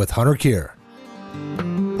break with Hunter Kier.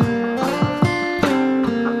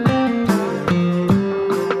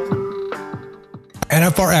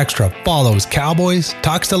 NFR Extra follows cowboys,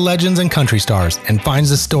 talks to legends and country stars, and finds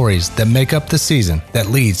the stories that make up the season that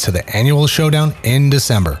leads to the annual showdown in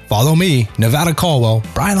December. Follow me, Nevada Caldwell,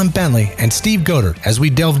 Brylan Bentley, and Steve Goddard as we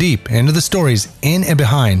delve deep into the stories in and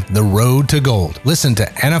behind the road to gold. Listen to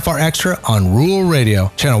NFR Extra on Rural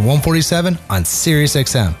Radio, channel 147 on Sirius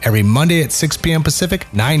XM, every Monday at 6 p.m. Pacific,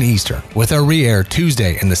 9 Eastern, with a re-air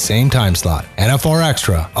Tuesday in the same time slot. NFR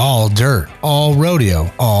Extra, all dirt, all rodeo,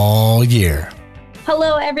 all year.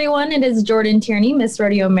 Hello, everyone. It is Jordan Tierney, Miss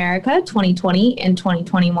Rodeo America 2020 and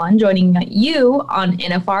 2021, joining you on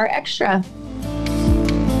NFR Extra.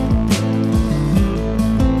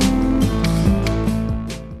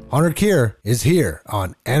 Hunter Kier is here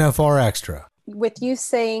on NFR Extra. With you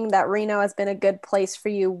saying that Reno has been a good place for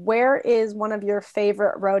you, where is one of your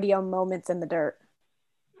favorite rodeo moments in the dirt?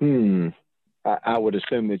 I would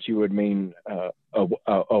assume that you would mean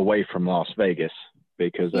away from Las Vegas,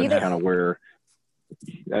 because that's kind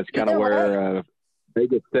of where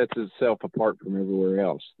Vegas sets itself apart from everywhere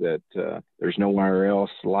else. That there's nowhere else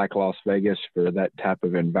like Las Vegas for that type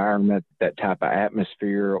of environment, that type of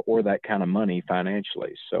atmosphere, or that kind of money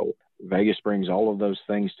financially. So Vegas brings all of those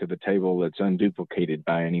things to the table that's unduplicated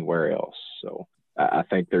by anywhere else. So I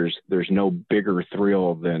think there's no bigger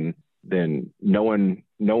thrill than knowing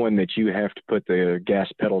that you have to put the gas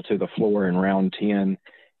pedal to the floor in round 10,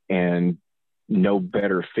 and no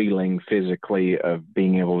better feeling physically of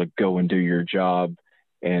being able to go and do your job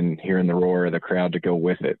and hearing the roar of the crowd to go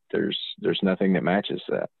with it. There's nothing that matches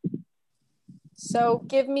that. So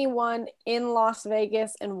give me one in Las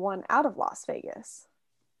Vegas and one out of Las Vegas.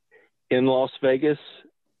 In Las Vegas,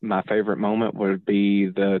 my favorite moment would be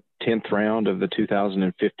the 10th round of the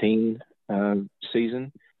 2015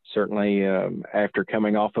 season. Certainly, after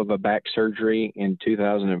coming off of a back surgery in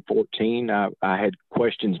 2014, I had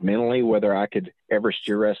questions mentally whether I could ever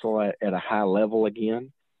steer wrestle at a high level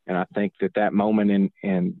again. And I think that moment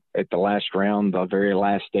in at the last round, the very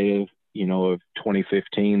last day of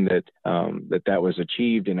 2015, that was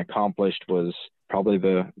achieved and accomplished was probably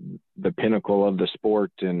the pinnacle of the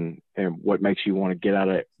sport, and what makes you want to get out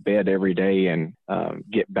of bed every day and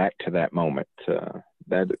get back to that moment.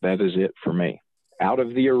 That is it for me. Out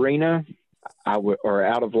of the arena, out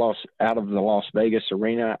of the Las Vegas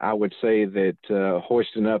arena, I would say that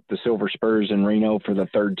hoisting up the Silver Spurs in Reno for the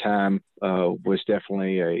 3rd time was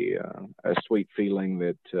definitely a sweet feeling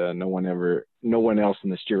that no one else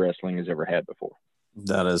in the steer wrestling has ever had before.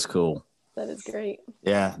 That is cool. That is great.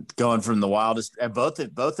 Yeah, going from the wildest, and both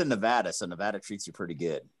in Nevada, so Nevada treats you pretty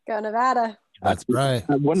good. Go Nevada. That's right.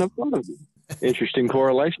 I wouldn't have thought of it. Interesting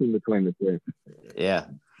correlation between the two. Yeah.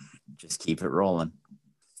 Just keep it rolling.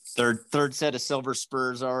 Third set of Silver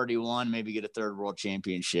Spurs already won. Maybe get a 3rd world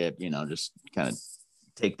championship. Just kind of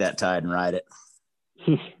take that tide and ride it.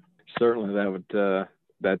 Certainly,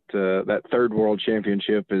 that 3rd world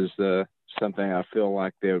championship is something I feel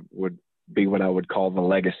like that would be what I would call the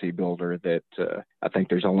legacy builder. That I think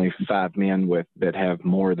there's only 5 men that have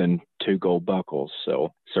more than 2 gold buckles.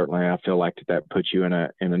 So certainly, I feel like that puts you in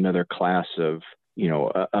another class of,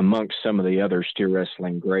 amongst some of the other steer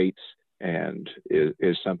wrestling greats, and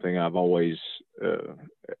is something I've always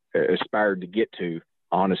aspired to get to.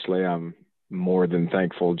 Honestly, I'm more than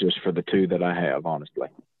thankful just for the 2 that I have, honestly.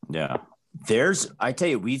 Yeah. I tell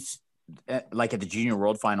you, like at the Junior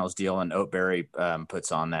World Finals deal, and Oatberry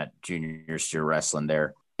puts on that junior steer wrestling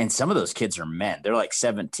there. And some of those kids are men. They're like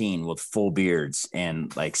 17 with full beards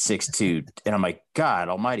and like 6'2". And I'm like, God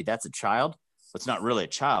almighty, that's a child? Well, it's not really a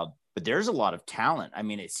child, but there's a lot of talent. I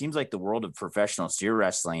mean, it seems like the world of professional steer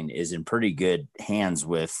wrestling is in pretty good hands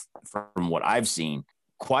with, from what I've seen,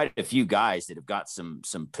 quite a few guys that have got some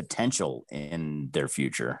potential in their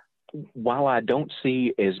future. While I don't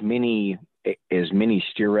see as many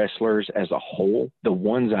steer wrestlers as a whole, the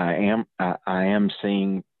ones I am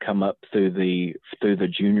seeing come up through the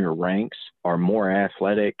junior ranks are more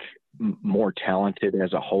athletic, more talented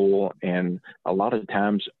as a whole, and a lot of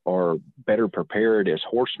times are better prepared as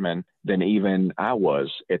horsemen than even I was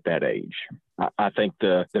at that age. I think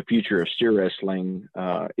the future of steer wrestling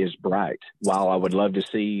is bright. While I would love to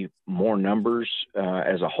see more numbers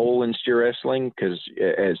as a whole in steer wrestling, because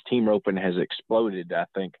as team roping has exploded, I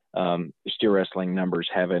think steer wrestling numbers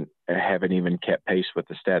haven't even kept pace with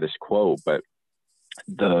the status quo. But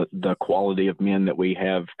the quality of men that we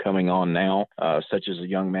have coming on now, such as a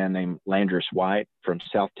young man named Landris White from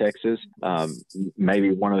South Texas,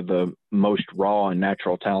 maybe one of the most raw and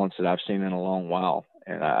natural talents that I've seen in a long while.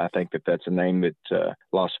 And I think that's a name that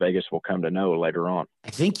Las Vegas will come to know later on. I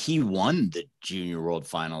think he won the Junior World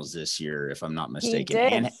Finals this year, if I'm not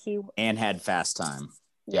mistaken, and had fast time.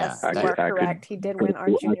 Yes, yeah, you are correct. He did win our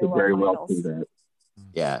Junior World Finals.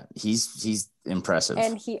 Yeah, he's impressive.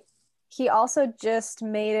 And he also just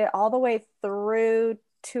made it all the way through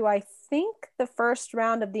to, I think, the first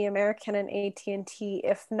round of the American and AT&T.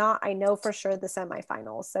 If not, I know for sure the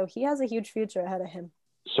semifinals. So he has a huge future ahead of him.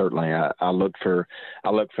 Certainly, I look for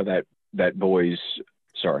that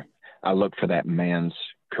man's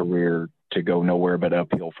career to go nowhere but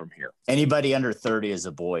uphill from here. Anybody under 30 is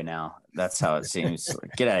a boy now. That's how it seems.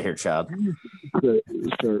 Get out of here, child.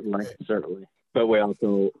 Certainly. But we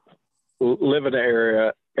also live in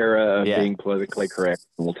an era of being politically correct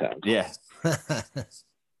all the time. Yeah.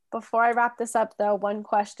 Before I wrap this up, though, one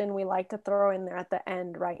question we like to throw in there at the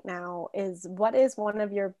end right now is, what is one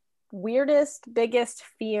of your weirdest, biggest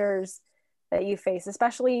fears that you face,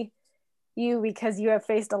 especially you, because you have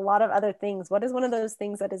faced a lot of other things? What is one of those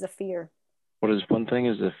things that is a fear? What is one thing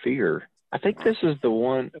is a fear? I think this is the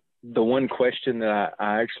one question that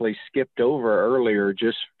I actually skipped over earlier,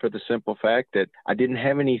 just for the simple fact that I didn't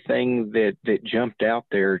have anything that jumped out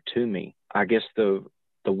there to me. I guess the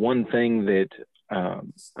one thing that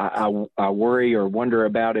I worry or wonder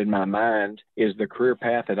about in my mind is the career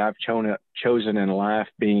path that I've chosen in life,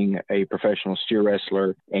 being a professional steer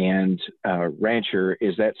wrestler and rancher.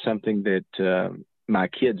 Is that something that my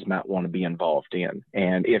kids might want to be involved in?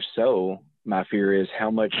 And if so, my fear is, how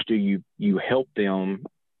much do you help them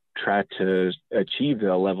try to achieve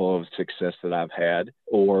the level of success that I've had,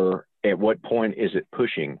 or at what point is it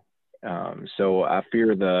pushing? So I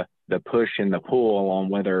fear the push and the pull on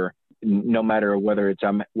whether, no matter whether it's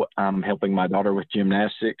I'm helping my daughter with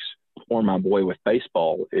gymnastics or my boy with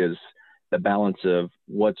baseball, is the balance of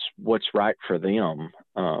what's right for them.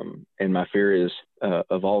 And my fear is,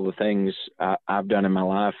 of all the things I've done in my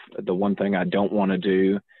life, the one thing I don't want to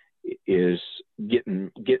do is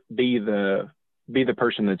be the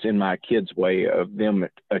person that's in my kids' way of them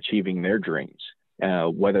achieving their dreams,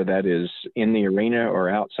 whether that is in the arena or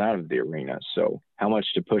outside of the arena. So how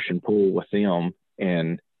much to push and pull with them,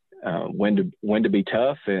 and when to be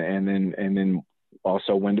tough, and then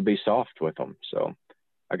also when to be soft with them. So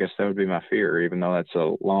I guess that would be my fear, even though that's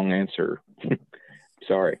a long answer.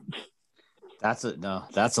 Sorry. That's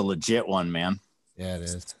a legit one, man. Yeah, it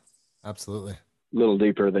is. Absolutely. A little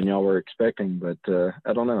deeper than y'all were expecting, but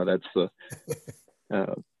I don't know. That's the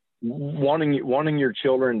wanting your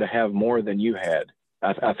children to have more than you had.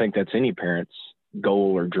 I think that's any parent's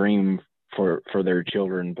goal or dream for their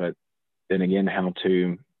children. But then again, how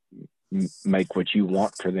to make what you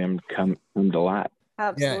want for them come to light.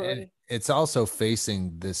 Absolutely. Yeah, and it's also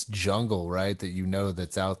facing this jungle, right? That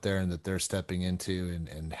that's out there and that they're stepping into,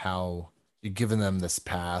 and how you're giving them this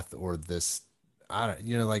path or this. I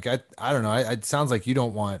don't know. It sounds like you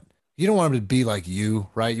don't want them to be like you,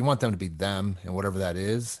 right? You want them to be them, and whatever that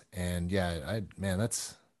is. And yeah,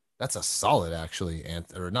 that's a solid, actually,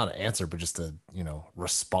 answer, or not an answer, but just a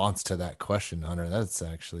response to that question, Hunter. That's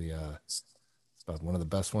actually it's about one of the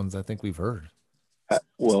best ones I think we've heard.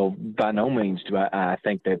 Well, by no means do I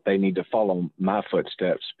think that they need to follow my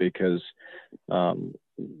footsteps, because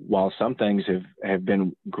while some things have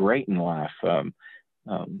been great in life,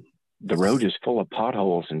 the road is full of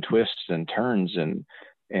potholes and twists and turns and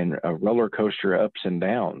a roller coaster ups and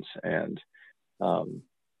downs. And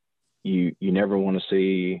you never want to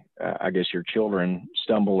see, I guess, your children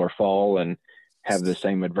stumble or fall. And have the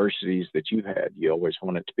same adversities that you had. You always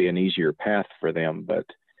want it to be an easier path for them. But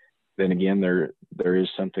then again, there is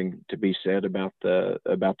something to be said about the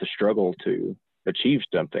struggle to achieve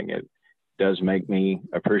something. It does make me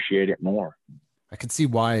appreciate it more. I can see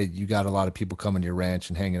why you got a lot of people coming to your ranch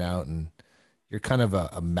and hanging out, and you're kind of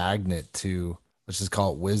a magnet to, let's just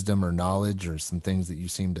call it wisdom or knowledge or some things that you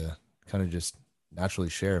seem to kind of just naturally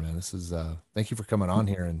share, man. This is, thank you for coming on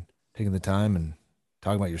here and taking the time and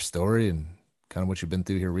talking about your story and kind of what you've been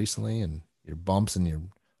through here recently and your bumps and your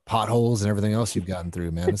potholes and everything else you've gotten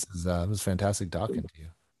through, man. This is, it was fantastic talking to you.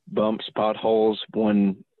 Bumps, potholes,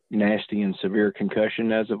 one nasty and severe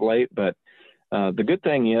concussion as of late. But the good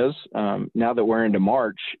thing is, now that we're into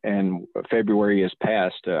March and February is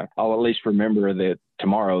past, I'll at least remember that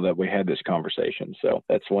tomorrow that we had this conversation. So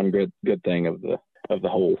that's one good thing of the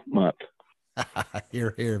whole month.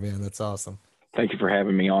 Here, man. That's awesome. Thank you for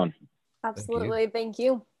having me on. Absolutely. Thank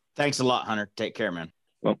you. Thanks a lot, Hunter. Take care, man.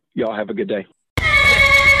 Well, y'all have a good day.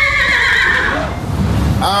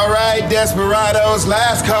 All right, Desperados,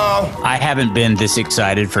 last call. I haven't been this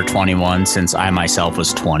excited for 21 since I myself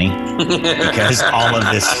was 20 because all of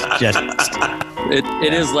this just...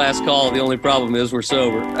 It is last call. The only problem is we're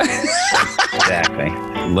sober. Exactly.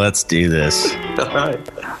 Let's do this. All right.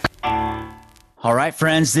 All right,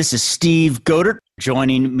 friends, this is Steve Godert.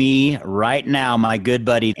 Joining me right now, my good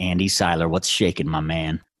buddy, Andy Seiler. What's shaking, my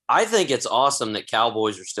man? I think it's awesome that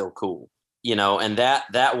cowboys are still cool, and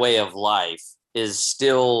that way of life is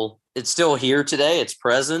still here today. It's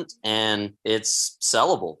present and it's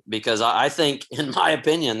sellable because I think, in my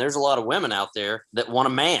opinion, there's a lot of women out there that want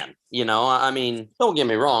a man. I mean, don't get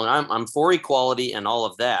me wrong. I'm for equality and all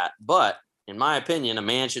of that, but in my opinion, a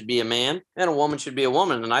man should be a man and a woman should be a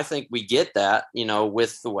woman. And I think we get that,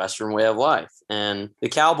 with the Western way of life. And the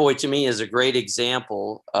cowboy to me is a great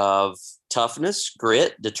example of toughness,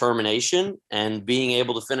 grit, determination, and being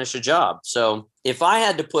able to finish a job. So if I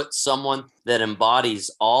had to put someone that embodies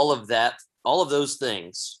all of those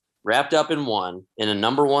things wrapped up in one, in a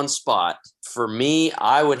number one spot, for me,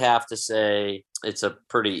 I would have to say it's a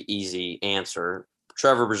pretty easy answer.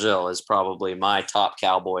 Trevor Brazile is probably my top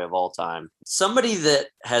cowboy of all time. Somebody that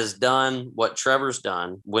has done what Trevor's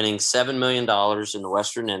done, winning $7 million in the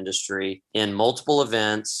Western industry in multiple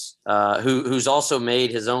events, who's also made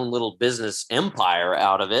his own little business empire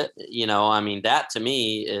out of it. That to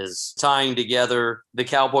me is tying together the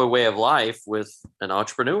cowboy way of life with an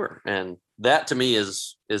entrepreneur. And that to me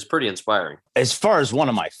is pretty inspiring. As far as one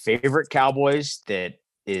of my favorite cowboys that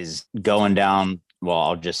is going down, well,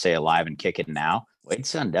 I'll just say alive and kicking now, Wade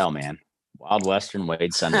Sundell, man. Wild Western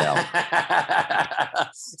Wade Sundell.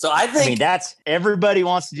 So I think that's everybody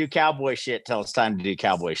wants to do cowboy shit till it's time to do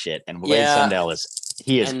cowboy shit. And Wade Sundell is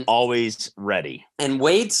always ready. And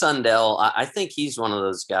Wade Sundell, I think he's one of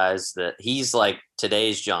those guys that he's like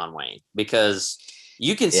today's John Wayne, because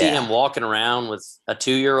you can see him walking around with a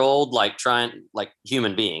 2-year-old, like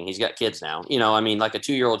human being. He's got kids now, like a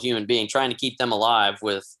 2-year-old human being, trying to keep them alive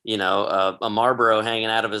with, a Marlboro hanging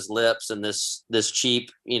out of his lips and this cheap,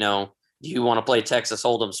 do you want to play Texas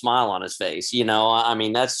Hold'em smile on his face?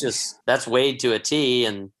 That's Wade to a T.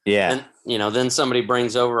 And then somebody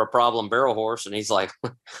brings over a problem barrel horse and he's like,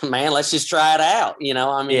 man, let's just try it out.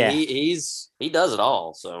 He does it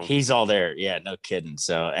all. So he's all there. Yeah, no kidding.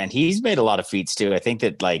 So, and he's made a lot of feats too. I think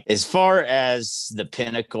that as far as the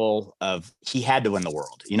pinnacle of, he had to win the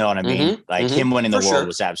world. You know what I mean? Mm-hmm. Him winning the world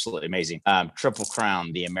was absolutely amazing. Triple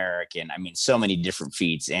Crown, the American, so many different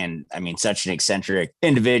feats, and such an eccentric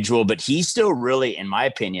individual, but he's still really, in my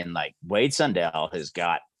opinion, Wade Sundell has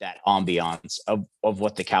got that ambiance of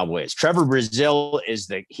what the cowboy is. Trevor Brazile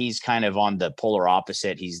he's kind of on the polar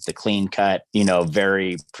opposite. He's the clean cut,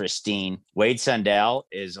 very pristine. Wade Sundell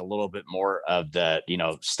is a little bit more of the,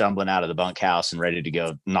 stumbling out of the bunkhouse and ready to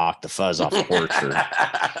go knock the fuzz off a horse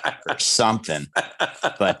or something.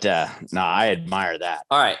 But no, I admire that.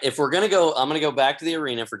 All right. If we're going to go, I'm going to go back to the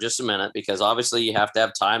arena for just a minute, because obviously you have to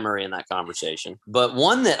have Ty Murray in that conversation. But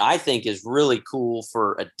one that I think is really cool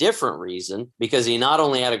for a different reason, because he not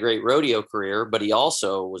only had a great rodeo career, but he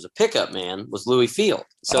also was a pickup man, was Louis Field.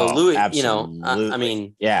 So Louis,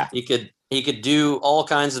 absolutely. He could do all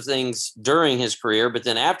kinds of things during his career, but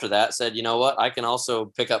then after that said, you know what, I can also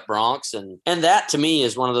pick up broncs. And that to me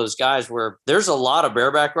is one of those guys where there's a lot of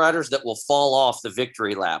bareback riders that will fall off the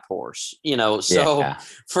victory lap horse,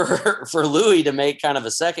 for Louis to make kind of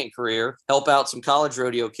a second career, help out some college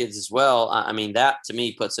rodeo kids as well. That to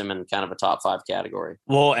me puts him in kind of a top 5 category.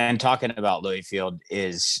 Well, and talking about Louis Field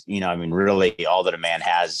is, really all that a man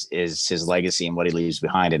has is his legacy and what he leaves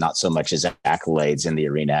behind, and not so much his accolades in the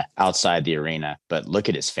arena outside inside the arena, but look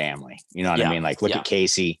at his family. You know what I mean? Like, look at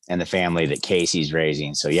Casey and the family that Casey's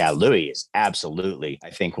raising. So yeah, Louis is absolutely, I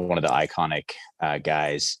think, one of the iconic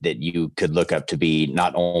guys that you could look up to be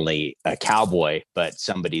not only a cowboy, but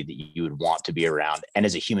somebody that you would want to be around, and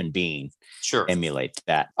as a human being, emulate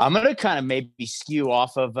that. I'm going to kind of maybe skew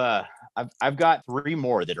off of, I've got 3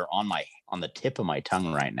 more that are on the tip of my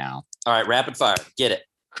tongue right now. All right, rapid fire. Get it.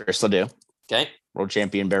 Chris Ledoux. Okay. World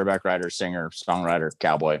champion, bareback rider, singer, songwriter,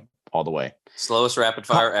 cowboy, all the way. Slowest rapid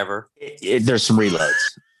fire ever. There's some reloads.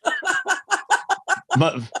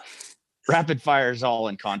 But rapid fire is all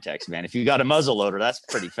in context, man. If you got a muzzle loader, that's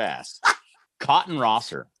pretty fast. Cotton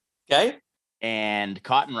Rosser. Okay. And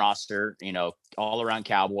Cotton Rosser, all around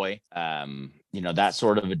cowboy, that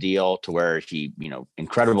sort of a deal, to where he,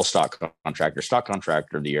 incredible stock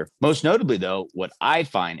contractor of the year. Most notably, though, what I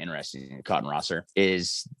find interesting in Cotton Rosser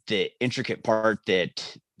is the intricate part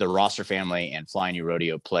that the Rosser family and Flying U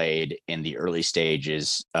Rodeo played in the early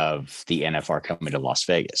stages of the NFR coming to Las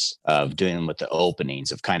Vegas, of doing with the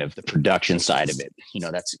openings, of kind of the production side of it.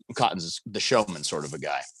 That's Cotton's the showman sort of a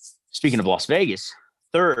guy. Speaking of Las Vegas,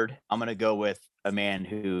 third, I'm going to go with a man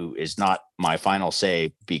who is not my final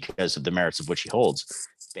say because of the merits of which he holds,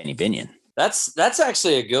 Benny Binion. That's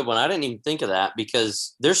actually a good one. I didn't even think of that,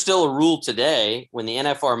 because there's still a rule today when the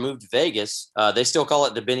NFR moved to Vegas. They still call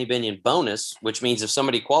it the Benny Binion bonus, which means if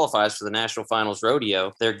somebody qualifies for the National Finals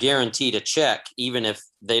Rodeo, they're guaranteed a check, even if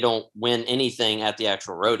they don't win anything at the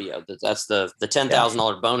actual rodeo. That's the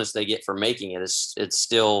 $10,000 bonus they get for making it. It's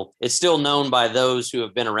still known by those who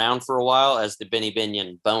have been around for a while as the Benny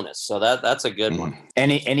Binion bonus. So that's a good one.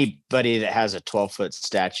 Anybody that has a 12-foot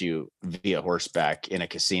statue via horseback in a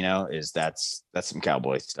casino that's some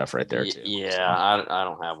cowboy stuff right there too. Yeah, I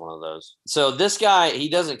don't have one of those. So this guy, he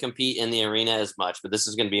doesn't compete in the arena as much, but this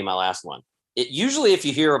is going to be my last one. Usually if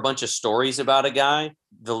you hear a bunch of stories about a guy,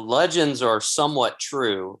 the legends are somewhat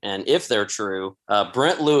true. And if they're true,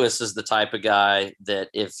 Brent Lewis is the type of guy that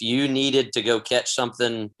if you needed to go catch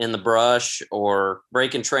something in the brush or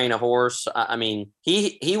break and train a horse,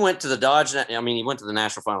 he went to the Dodge. He went to the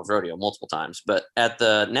National Finals Rodeo multiple times, but at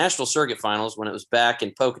the National Circuit Finals, when it was back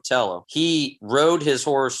in Pocatello, he rode his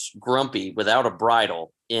horse Grumpy without a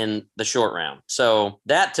bridle in the short round. So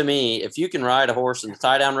that, to me, if you can ride a horse in the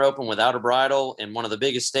tie down rope and without a bridle in one of the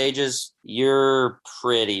biggest stages, you're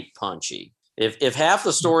pretty punchy. If half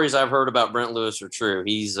the stories I've heard about Brent Lewis are true,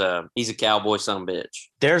 he's a cowboy son of a bitch.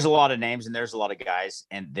 There's a lot of names and there's a lot of guys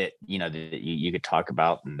and that you could talk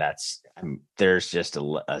about, and there's just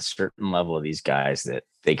a certain level of these guys that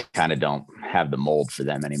they kind of don't have the mold for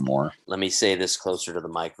them anymore. Let me say this closer to the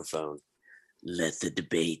microphone. Let the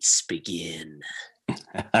debates begin.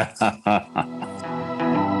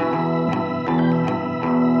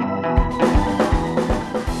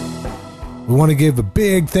 We want to give a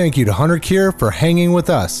big thank you to Hunter Kier for hanging with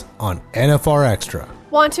us on NFR Extra.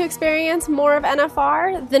 Want to experience more of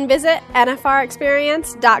NFR? Then visit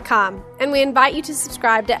nfrexperience.com. And we invite you to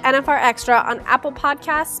subscribe to NFR Extra on Apple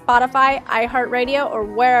Podcasts, Spotify, iHeartRadio, or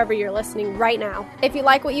wherever you're listening right now. If you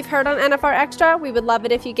like what you've heard on NFR Extra, we would love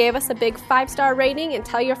it if you gave us a big 5-star rating and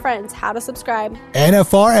tell your friends how to subscribe.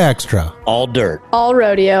 NFR Extra. All dirt. All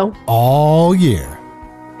rodeo. All year.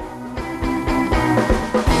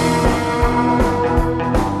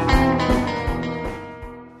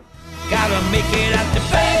 Make it out to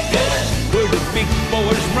Vegas, where the big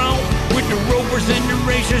boys roam, with the rovers and the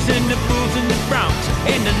racers and the bulls and the broncs,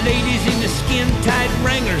 and the ladies in the skin-tight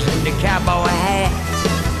wranglers and the cowboy hats.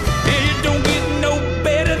 And it don't get